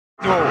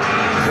goal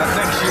that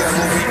next year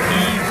will be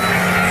even.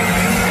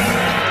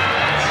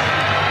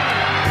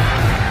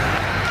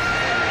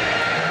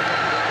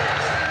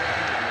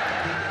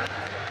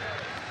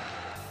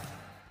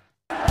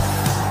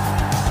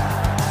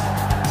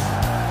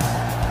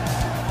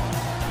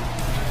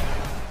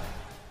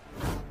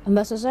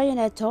 Manchester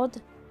United thought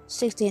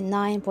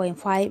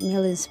 £69.5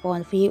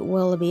 million fee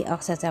will be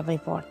acceptable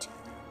report.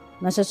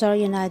 Manchester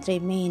United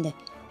remained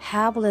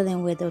happily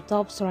linked with the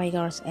top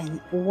strikers,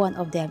 and one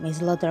of them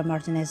is Lautaro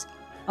Martinez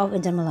of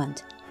Inter Milan.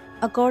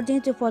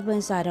 According to Football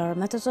Insider,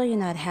 Manchester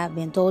United have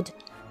been told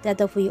that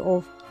the fee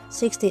of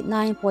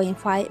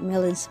 £69.5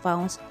 million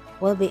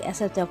will be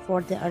accepted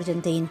for the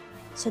Argentine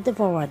centre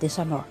forward this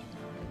summer.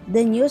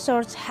 The news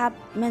sources have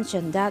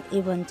mentioned that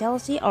even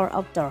Chelsea are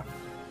after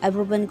a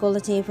proven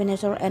quality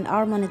finisher and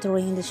are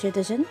monitoring the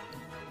situation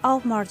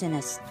of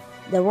Martinez.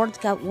 The World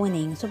Cup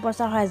winning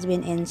superstar has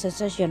been in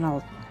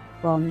sensational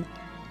form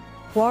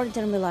for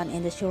Inter Milan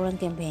in the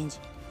current campaign.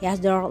 He has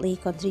directly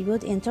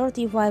contributed in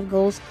 35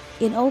 goals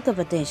in all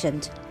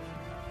competitions.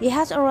 He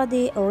has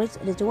already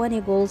reached the 20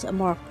 goals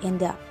mark in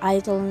the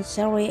Italian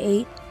Serie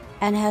A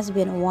and has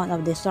been one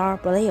of the star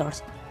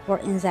players for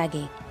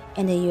Inzaghi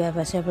in the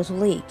UEFA Champions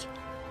League.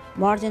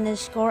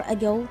 Martinez scored a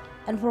goal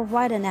and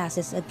provided an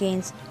assist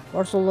against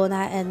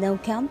Barcelona and Nou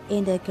Camp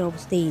in the group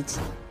stage.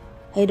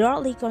 He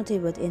directly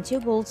contributed in 2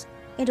 goals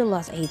in the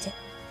last 8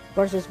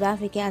 versus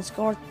Benfica and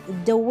scored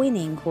the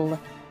winning goal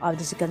of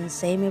the second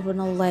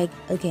semi-final leg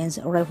against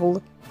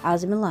rival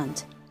AC Milan.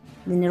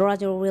 Then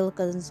Roger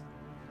Wilkins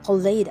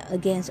played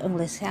against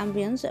English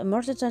champions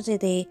Manchester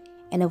City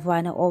in the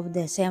final of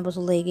the Champions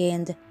League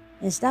in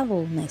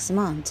Istanbul next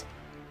month.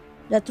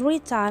 The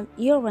 3-time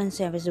European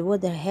champions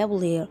would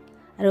heavily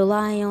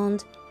rely on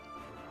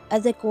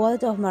the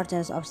quality of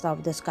Martinez to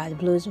stop the Sky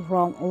Blues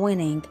from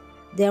winning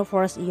their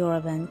first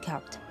European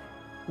Cup.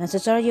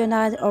 Manchester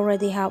United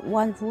already have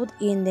one foot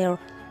in their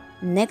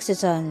next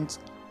season's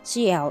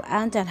CL,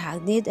 and Ten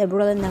Hag need a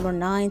brilliant number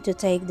 9 to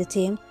take the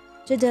team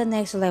to the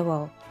next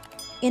level.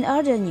 In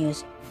other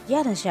news,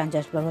 Jadon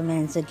Sancho's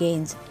performance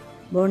against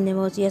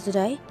Bournemouth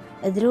yesterday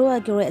drew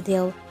a great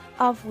deal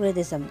of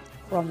criticism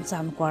from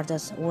some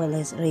quarters, while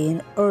his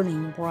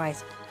earning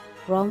price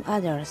from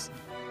others.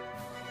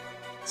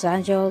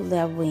 Sancho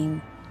left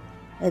wing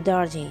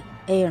Darty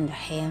earned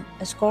him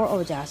a score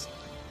of just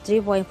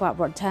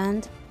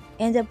 3.5%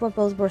 in the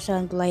People's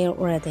Percent player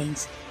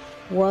ratings,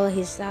 while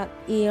his stat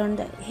earned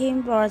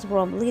him praise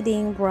from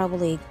leading Premier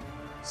League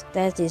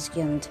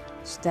statistician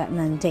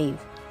statement Dave.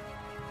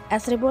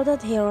 As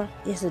reported here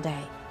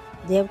yesterday,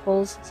 Dave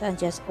calls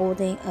Sanchez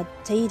owing a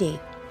steady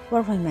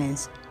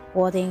performance,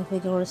 quoting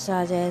figures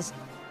such as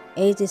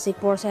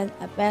 86%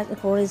 pass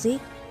accuracy,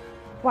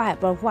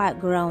 5.5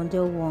 ground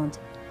to wound,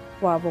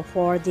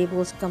 4.4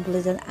 dribbles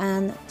completed,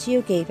 and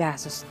 2 key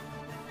passes.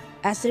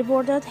 As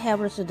reported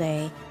here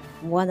today,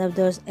 one of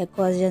those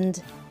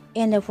occasions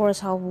in the first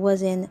half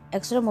was in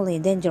extremely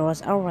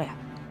dangerous area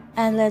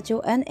and led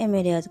to an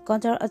immediate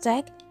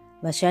counter-attack,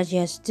 but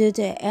Sanchez stood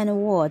and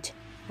watched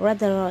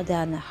rather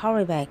than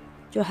hurry back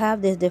to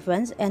have this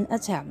defense and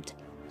attempt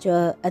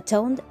to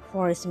atone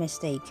for his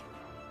mistake.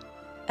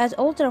 At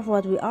Old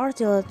Trafford, we are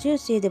still to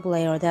see the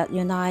player that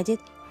United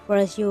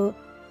pursued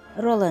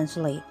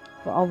relentlessly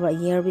for over a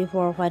year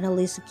before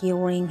finally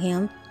securing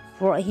him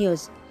for a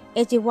huge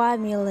 €85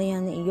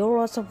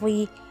 million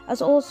fee.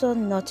 As also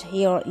noted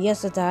here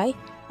yesterday,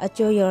 a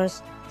 2-year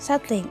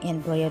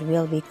settling-in period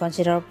will be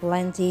considered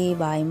plenty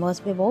by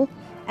most people,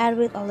 and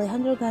with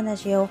Alejandro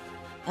Garnacho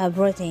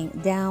breathing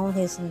down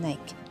his neck,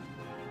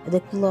 the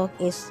clock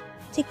is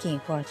ticking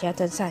for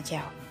Jadon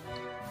Sancho.